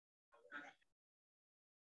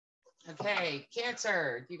Okay,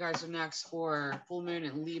 Cancer, you guys are next for full moon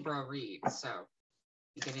and Libra read. So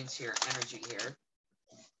you get into your energy here.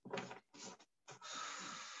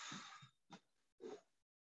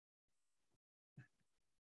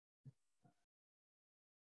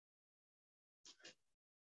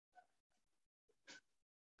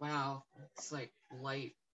 Wow, it's like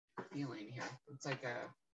light feeling here. It's like a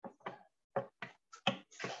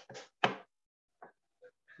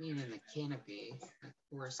being in the canopy, like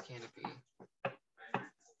forest canopy,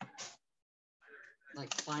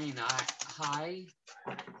 like flying high,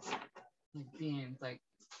 like being like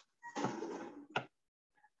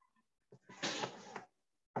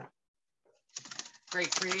great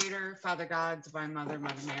creator, Father God, Divine Mother,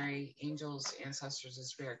 Mother Mary, angels, ancestors, and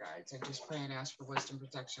spirit guides. I just pray and ask for wisdom,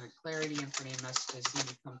 protection, and clarity, and for any messages need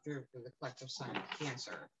to come through for the collective sign of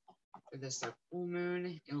Cancer. For this, their full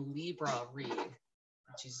moon in Libra read.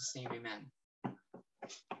 In Jesus' name, amen.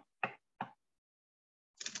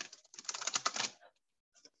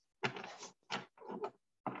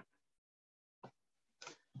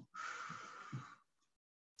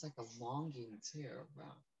 It's like a longing too.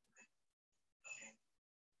 Wow.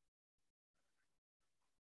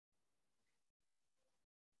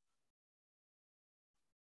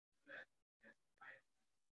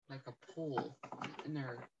 Like a pool in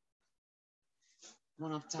there.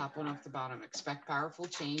 One off the top, one off the bottom. Expect powerful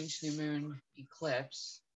change, new moon,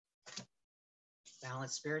 eclipse,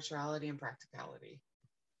 balance spirituality and practicality.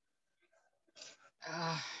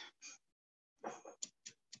 I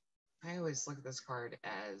always look at this card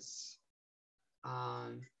as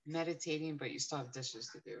meditating, but you still have dishes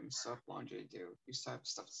to do, you still have laundry to do, you still have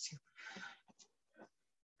stuff to do.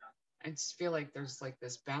 I just feel like there's like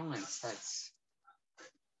this balance that's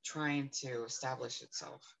trying to establish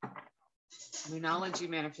itself. Moonology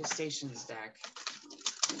Manifestations deck.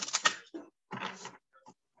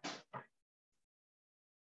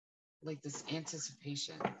 Like this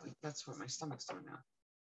anticipation. Like that's what my stomach's doing now.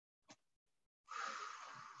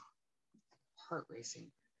 Heart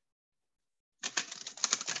racing.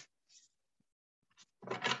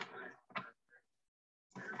 All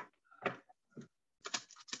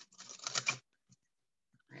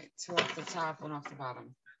right, two off the top, one off the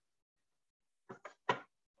bottom.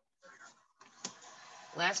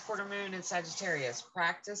 Last quarter moon in Sagittarius.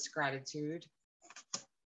 Practice gratitude.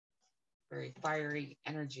 Very fiery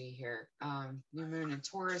energy here. New moon in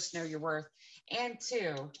Taurus, know your worth. And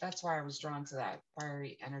two, that's why I was drawn to that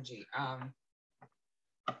fiery energy.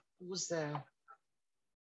 What was the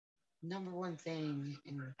number one thing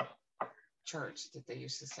in church that they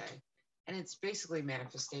used to say? And it's basically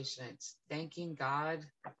manifestation. It's thanking God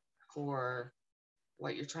for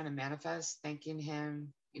what you're trying to manifest, thanking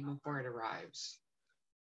him even before it arrives.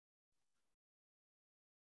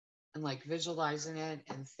 And like visualizing it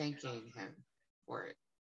and thanking him for it.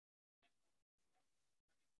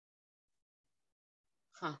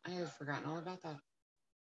 Huh, I had forgotten all about that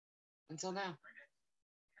until now.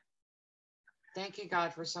 Thanking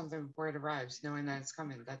God for something before it arrives, knowing that it's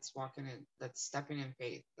coming. That's walking in, that's stepping in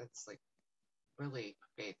faith. That's like really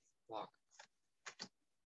faith walk.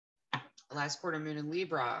 Last quarter moon in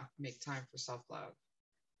Libra, make time for self-love.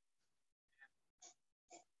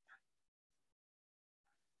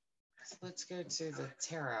 So let's go to the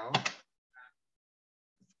tarot.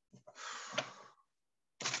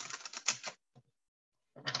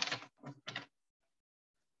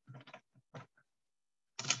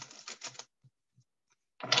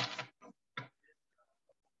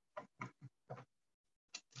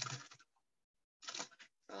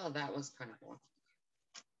 Oh, that was kind of cool.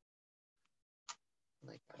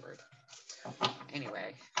 I like that word.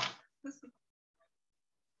 Anyway.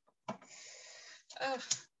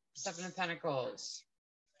 Seven of Pentacles.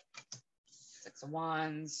 Six of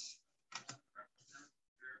Wands.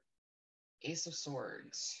 Ace of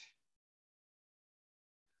Swords.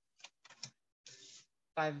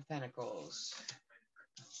 Five of Pentacles.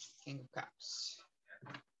 King of Cups.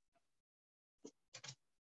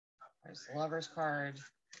 There's the Lover's card.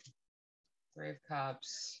 Three of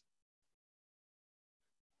Cups.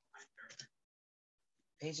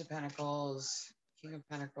 Page of Pentacles. King of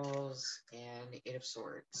Pentacles. And Eight of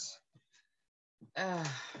Swords.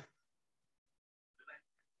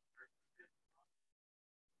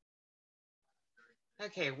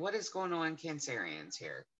 Okay, what is going on, Cancerians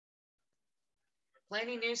here?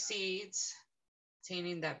 Planting new seeds,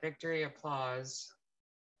 attaining that victory, applause,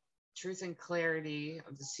 truth and clarity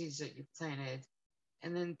of the seeds that you planted.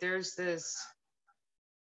 And then there's this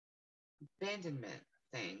abandonment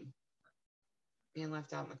thing, being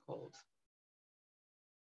left out in the cold.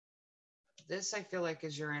 This, I feel like,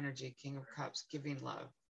 is your energy, King of Cups, giving love.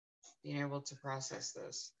 being able to process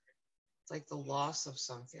this. It's like the loss of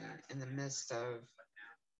something in the midst of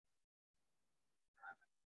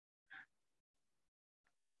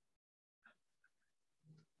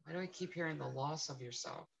why do I keep hearing the loss of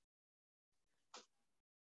yourself?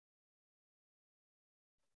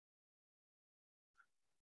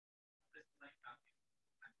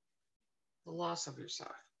 The loss of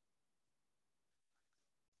yourself.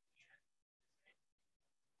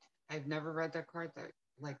 I've never read that card that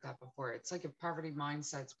like that before. It's like a poverty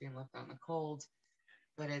mindset's being left out in the cold,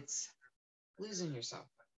 but it's losing yourself.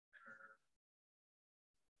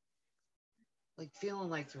 Like feeling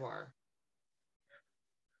like you are.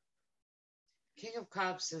 King of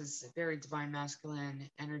Cups is a very divine masculine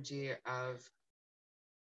energy of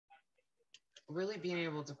really being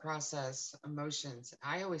able to process emotions.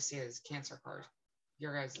 I always see it as Cancer card,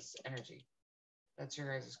 your guys' energy. That's your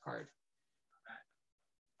guys' card.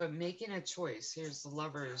 But making a choice, here's the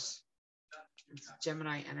Lovers, it's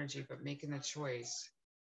Gemini energy, but making a choice.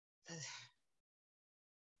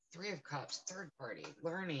 Three of Cups, third party,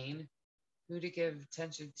 learning who to give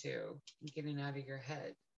attention to and getting out of your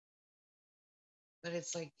head. But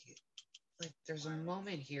it's like there's a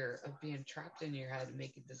moment here of being trapped in your head and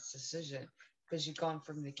making this decision because you've gone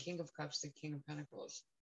from the King of Cups to King of Pentacles.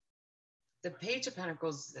 The Page of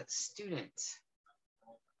Pentacles is that student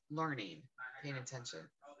learning, paying attention.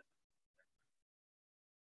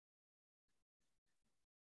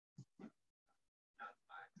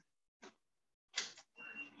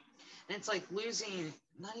 And it's like losing,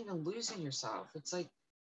 not even losing yourself. It's like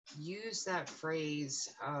use that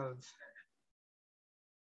phrase of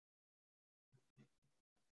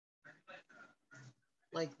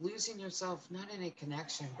like losing yourself, not in a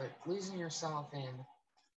connection, but losing yourself in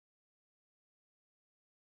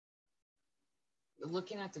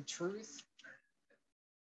looking at the truth.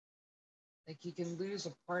 Like you can lose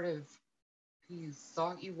a part of who you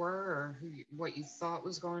thought you were or what you thought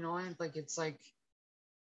was going on. Like it's like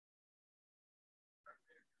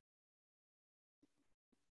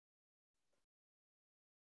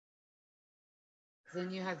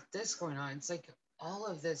then you have this going on. It's like all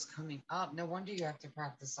of this coming up. No wonder you have to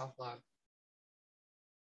practice self-love.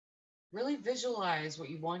 Really visualize what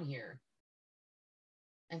you want here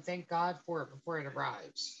and thank God for it before it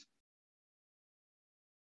arrives.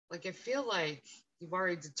 Like I feel like you've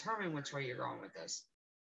already determined which way you're going with this.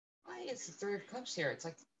 Why it's the Three of Cups here? It's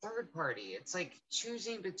like third party. It's like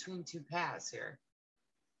choosing between two paths here.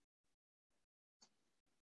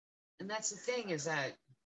 And that's the thing is that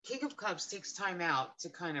King of Cups takes time out to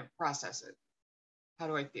kind of process it. How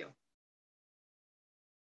do I feel?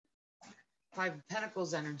 Five of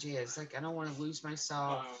Pentacles energy is like, I don't want to lose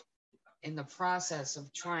myself in the process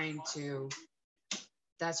of trying to,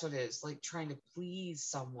 that's what it is, like trying to please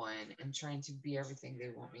someone and trying to be everything they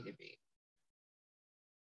want me to be.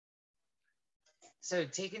 So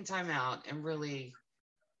taking time out and really,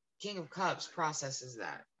 King of Cups processes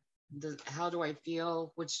that. How do I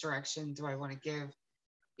feel? Which direction do I want to give,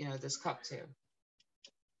 this cup to?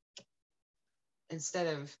 Instead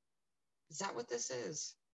of, is that what this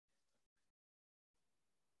is?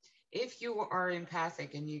 If you are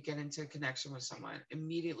empathic and you get into a connection with someone,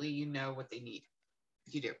 immediately you know what they need.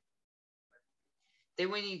 You do. Then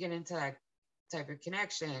when you get into that type of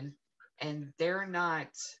connection and they're not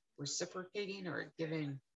reciprocating or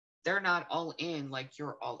giving, they're not all in like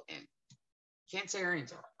you're all in.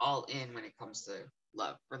 Cancerians are all in when it comes to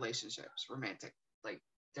love, relationships, romantic. Like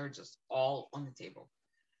they're just all on the table.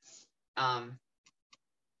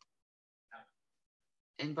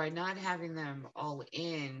 And by not having them all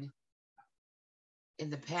in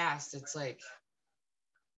the past, it's like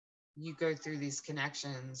you go through these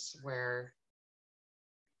connections where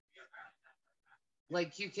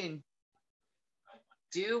like you can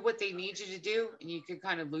do what they need you to do and you can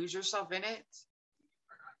kind of lose yourself in it,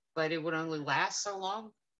 but it would only last so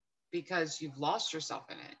long because you've lost yourself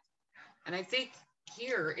in it. And I think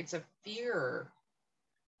here it's a fear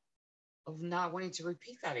of not wanting to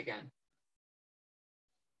repeat that again.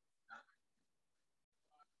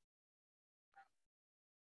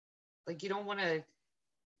 Like you don't want to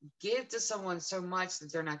give to someone so much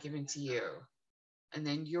that they're not giving to you. And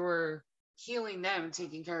then you're healing them,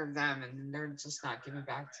 taking care of them, and they're just not giving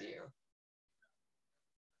back to you.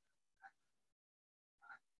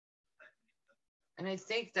 And I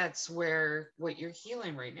think that's where what you're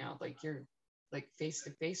healing right now, like you're like face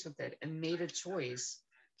to face with it and made a choice.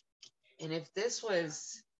 And if this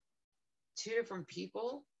was two different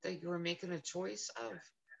people that you were making a choice of,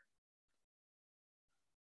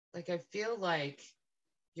 like I feel like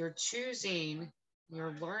you're choosing,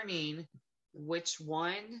 you're learning which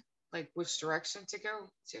one, like which direction to go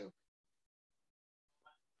to.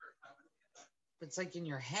 It's like in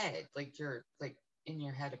your head, like you're like in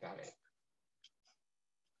your head about it.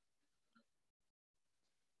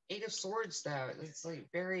 Eight of Swords, though, it's like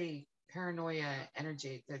very paranoia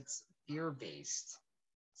energy that's fear based.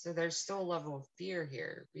 So there's still a level of fear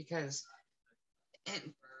here because,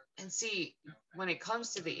 and see, when it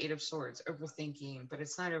comes to the Eight of Swords, overthinking, but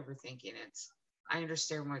it's not overthinking. It's, I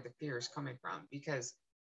understand where the fear is coming from, because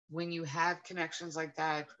when you have connections like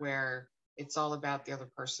that where it's all about the other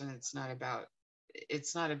person, it's not about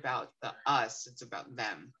the us, it's about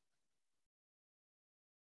them,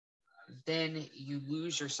 then you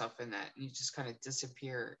lose yourself in that. You just kind of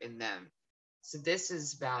disappear in them. So this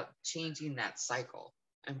is about changing that cycle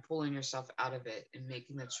and pulling yourself out of it and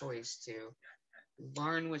making the choice to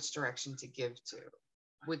learn which direction to give to.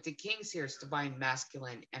 With the Kings here, it's divine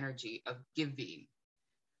masculine energy of giving.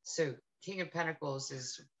 So King of Pentacles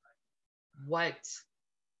is what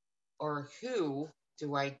or who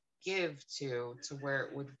do I give to where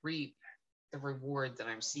it would reap the reward that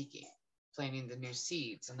I'm seeking, planting the new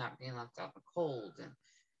seeds and not being left out in the cold. And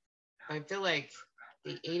I feel like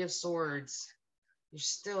the Eight of Swords, you're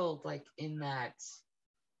still like in that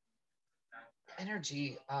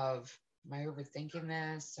energy of, am I overthinking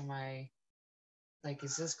this? Am I like,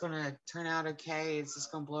 is this going to turn out okay? Is this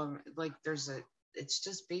going to blow? Like, it's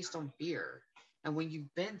just based on fear. And when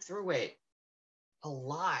you've been through it a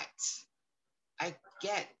lot, I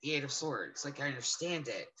get the Eight of Swords. Like, I understand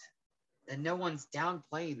it. And no one's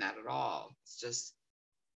downplaying that at all. It's just,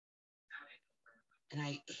 and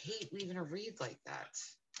I hate leaving a read like that.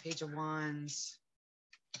 Page of Wands,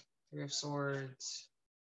 Three of Swords.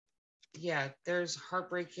 Yeah, there's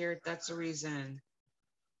heartbreak here. That's the reason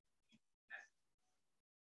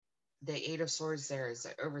the Eight of Swords there is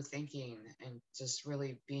overthinking and just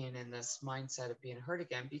really being in this mindset of being hurt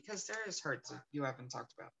again, because there is hurts that you haven't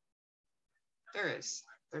talked about. There's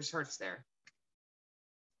hurts there.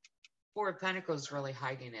 Four of Pentacles really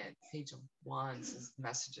hiding it. Page of Wands is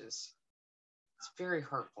messages. It's very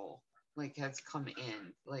hurtful. Like, has come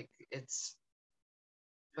in. Like, it's,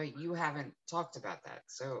 but you haven't talked about that.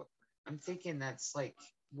 So I'm thinking that's like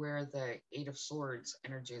where the Eight of Swords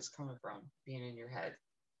energy is coming from, being in your head.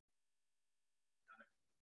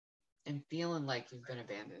 And feeling like you've been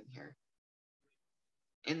abandoned here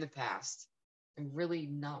in the past, and really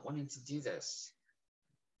not wanting to do this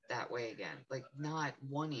that way again, like not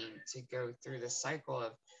wanting to go through the cycle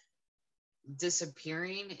of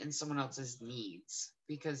disappearing in someone else's needs,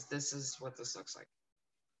 because this is what this looks like.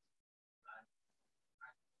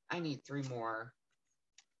 I need three more.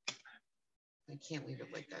 I can't leave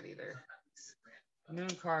it like that either.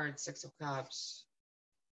 Moon card, Six of Cups.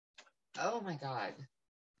 Oh my God.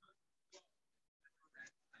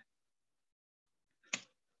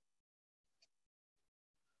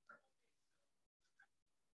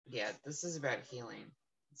 Yeah, this is about healing.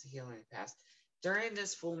 It's a healing past. During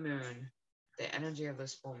this full moon, the energy of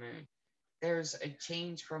this full moon, there's a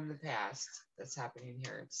change from the past that's happening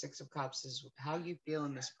here. Six of Cups is how you feel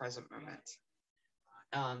in this present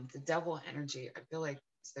moment. The Devil energy, I feel like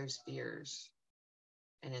there's fears.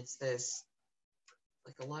 And it's this,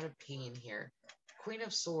 like a lot of pain here. Queen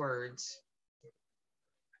of Swords,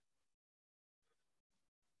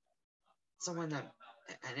 someone that,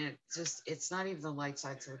 and it's not even the light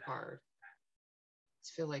side to the card. I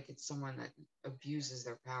feel like it's someone that abuses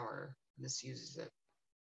their power, misuses it.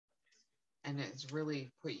 And it's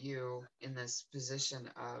really put you in this position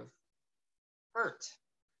of hurt,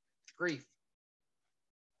 grief.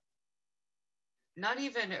 Not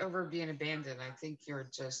even over being abandoned. I think you're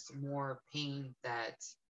just more pained that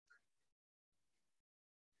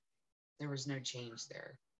there was no change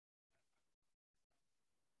there.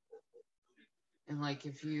 And like,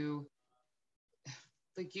 if you,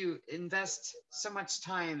 like, you invest so much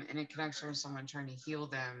time in a connection with someone, trying to heal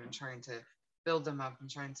them and trying to build them up and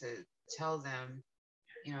trying to tell them,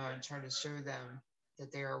 you know, and try to show them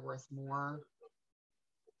that they are worth more.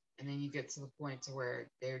 And then you get to the point to where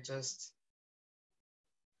they're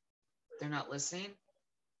not listening,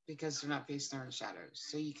 because they're not facing their own shadows.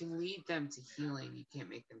 So you can lead them to healing. You can't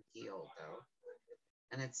make them heal, though.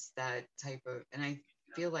 And it's that type of, and I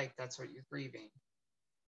feel like that's what you're grieving.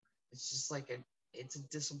 It's just like it's a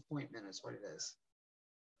disappointment is what it is.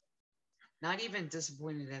 Not even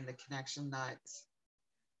disappointed in the connection not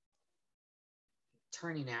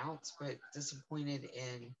turning out, but disappointed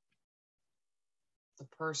in the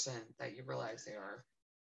person that you realize they are.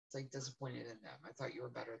 It's like disappointed in them. I thought you were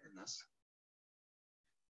better than this.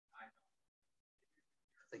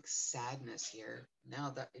 Like sadness here.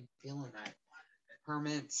 Now that I'm feeling that.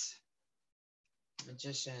 Hermit,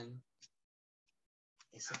 Magician,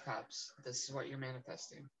 Ace of Cups. This is what you're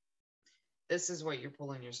manifesting. this is what you're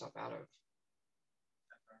pulling yourself out of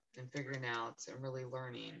and figuring out and really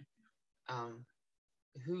learning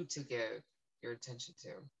who to give your attention to.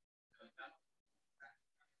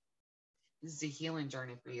 This is a healing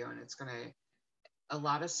journey for you, and it's going to, a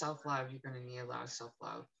lot of self-love. You're going to need a lot of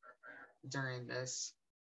self-love during this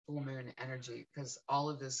full moon energy, because all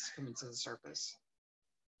of this is coming to the surface.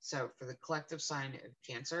 So for the collective sign of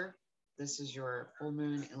Cancer, this is your full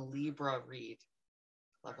moon in Libra read.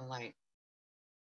 Love and light.